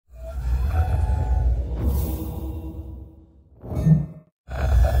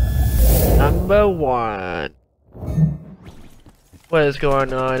number 1. What is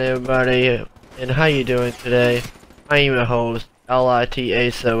going on, everybody, and how you doing today? I am your host,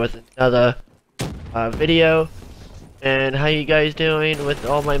 RETAKES, with another video. And how you guys doing with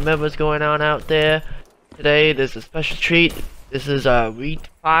all my members going on out there? Today, there's a special treat. This is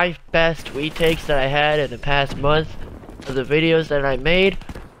 5 best retakes that I had in the past month of the videos that I made,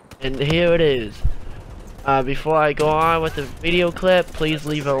 and here it is. Before I go on with the video clip, please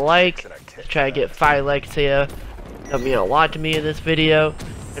leave a like. Let's try to get 5 likes here. That'll mean a lot to me in this video.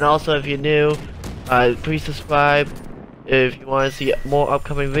 And also, if you're new, please subscribe. If you want to see more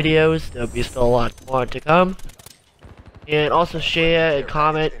upcoming videos, there'll be still a lot more to come. And also share and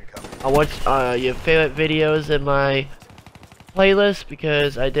comment on what's your favorite videos in my playlist,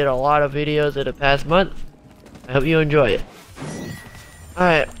 because I did a lot of videos in the past month. I hope you enjoy it.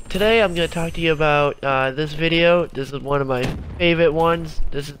 Alright, today I'm going to talk to you about this video. This is one of my favorite ones.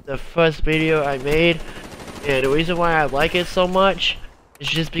 This is the first video I made, and the reason why I like it so much is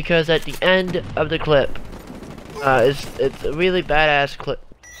just because at the end of the clip, it's a really badass clip,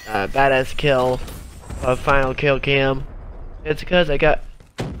 badass kill, final kill cam. It's because I got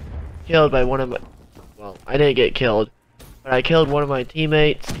killed by one of my, well, I didn't get killed, but I killed one of my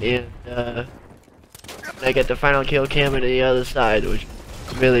teammates, and I get the final kill cam on the other side, which is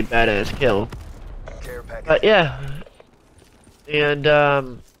a really badass kill. But yeah, and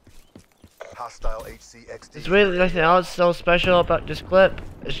there's really nothing else so special about this clip.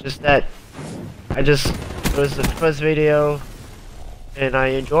 It's just that it was the first video, and I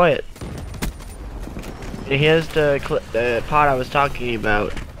enjoy it. And here's the part I was talking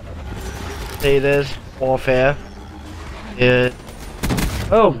about. See this warfare, and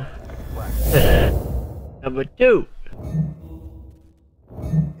boom. Number 2.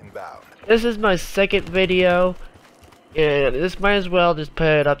 This is my second video, and this might as well just put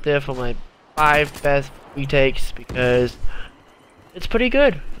it up there for my 5 best retakes, because it's pretty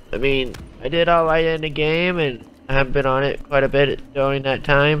good. I mean, I did alright in the game, and I have been on it quite a bit during that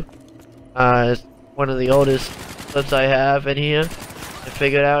time. It's one of the oldest clips I have in here. I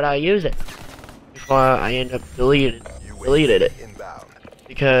figured out how to use it before I end up deleted it,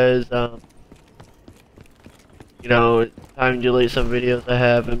 because you know, time to delete some videos I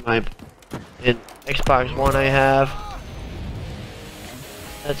have in Xbox One I have.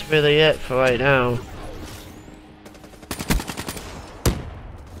 That's really it for right now.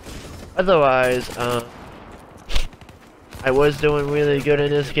 Otherwise, I was doing really good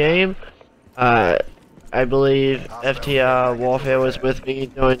in this game. I believe FTR Warfare was with me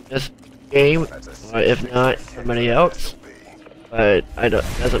during this game, or if not, somebody else. But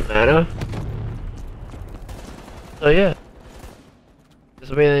doesn't matter. So yeah,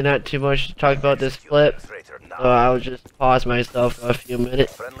 there's really not too much to talk about this clip, so I'll just pause myself for a few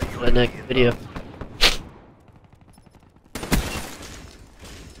minutes for the next video.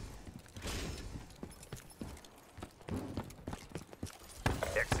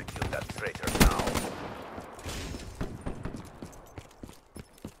 Execute that traitor now.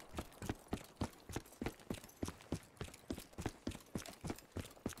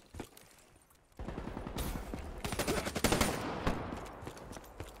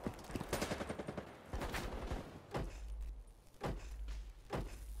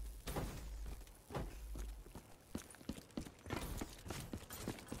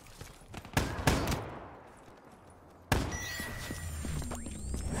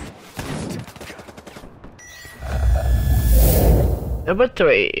 Number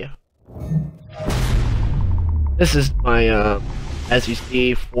 3. This is my, as you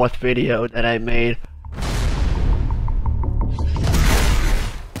see, 4th video that I made.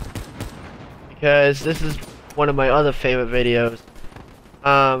 Because this is one of my other favorite videos.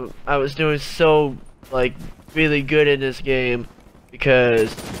 I was doing so, like, really good in this game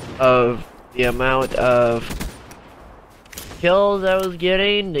because of the amount of kills I was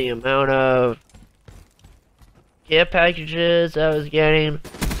getting, the amount of care packages I was getting.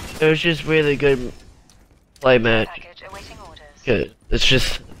 It was just really good play match. Good.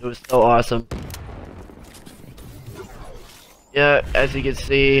 It was so awesome. Yeah, as you can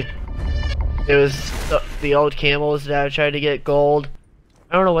see, it was the old camels that I tried to get gold.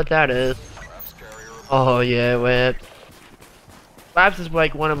 I don't know what that is. Oh yeah, Webs. Labs is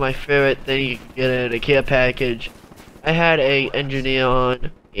like one of my favorite things you can get in a care package. I had a engineer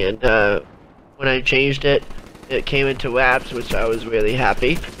on, and when I changed it, it came into laps, which I was really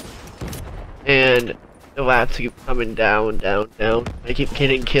happy. And the laps keep coming down, down, down. I keep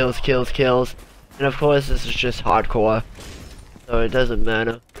getting kills. And of course, this is just hardcore, so it doesn't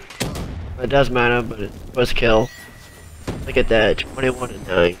matter. It does matter, but it's first kill. Look at that, 21 and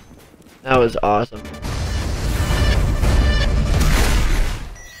 9. That was awesome.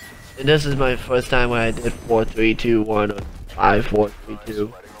 And this is my first time when I did 4-3-2-1 or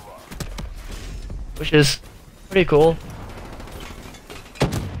 5-4-3-2, which is pretty cool.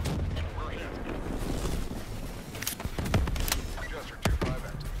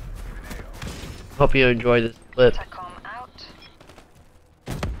 Hope you enjoyed this clip.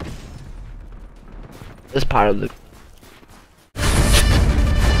 This part of the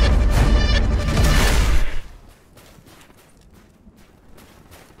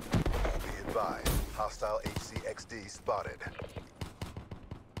hostile HCXD spotted.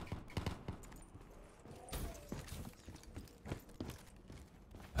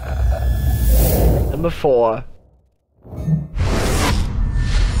 Number 4.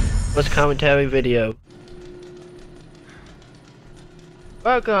 First commentary video.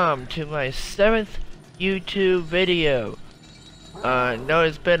 Welcome to my 7th YouTube video. No,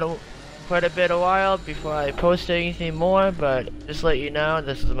 it's been quite a bit of while before I post anything more, but just let you know,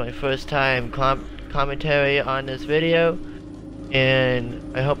 this is my first time commentary on this video,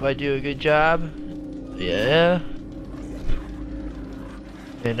 and I hope I do a good job. Yeah.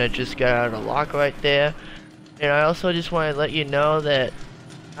 And I just got out of lock right there. And I also just want to let you know that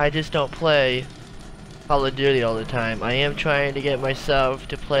I just don't play Call of Duty all the time. I am trying to get myself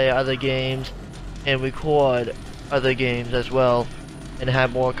to play other games and record other games as well, and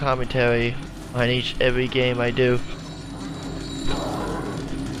have more commentary on every game I do.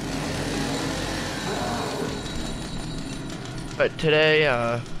 But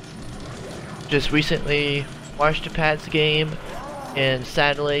today, just recently watched the Pats game, and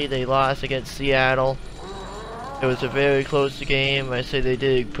sadly they lost against Seattle. It was a very close game. I say they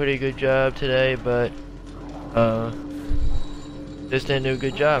did a pretty good job today, but just didn't do a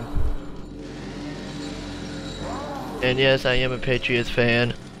good job. And yes, I am a Patriots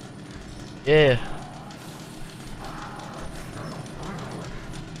fan. Yeah.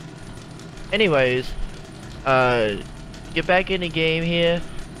 Anyways, get back in the game here.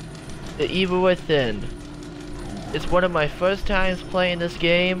 The Evil Within. It's one of my first times playing this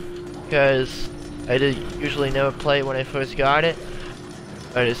game, because I usually never play it when I first got it.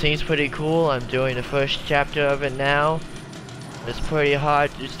 But it seems pretty cool. I'm doing the first chapter of it now. It's pretty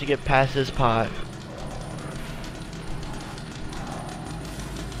hard just to get past this part.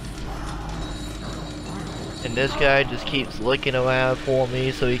 And this guy just keeps looking around for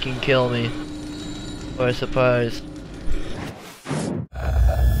me so he can kill me. What a surprise.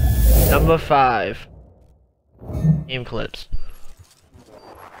 Number 5. Game clips.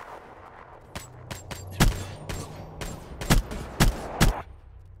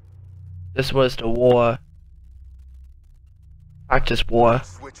 This was the war. Practice war.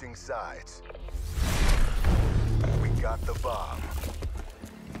 Switching sides. We got the bomb.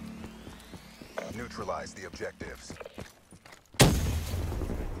 Neutralize the objectives.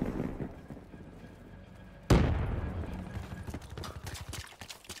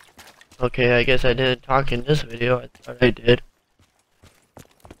 Okay, I guess I didn't talk in this video. I thought I did.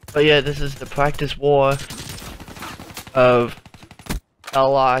 But yeah, this is the practice war of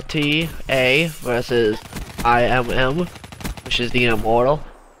LRTA versus IMM, which is the Immortal.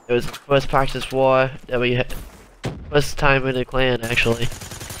 It was the first practice war that we had, first time in the clan actually.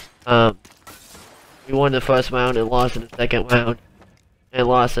 We won the first round and lost in the second round, and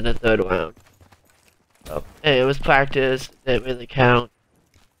lost in the third round. So, hey, it was practice, didn't really count.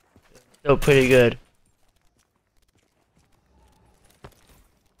 Still pretty good.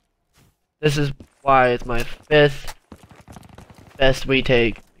 This is why it's my 5th best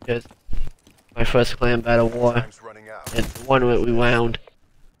retake, because my first clan battle war, and the one that we wound.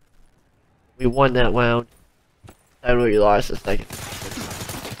 We won that round. I really lost the second.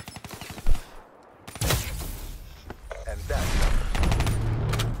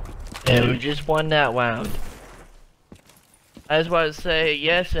 And we just won that round. I just want to say,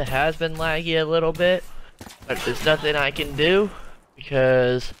 yes, it has been laggy a little bit, but there's nothing I can do,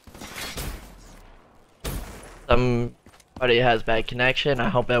 because somebody has bad connection. I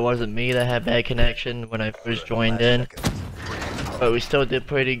hope that wasn't me that had bad connection when I first joined in. But we still did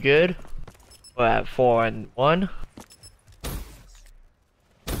pretty good. We're at 4-1.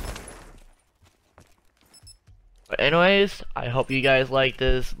 But anyways, I hope you guys like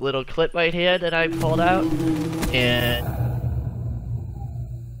this little clip right here that I pulled out. And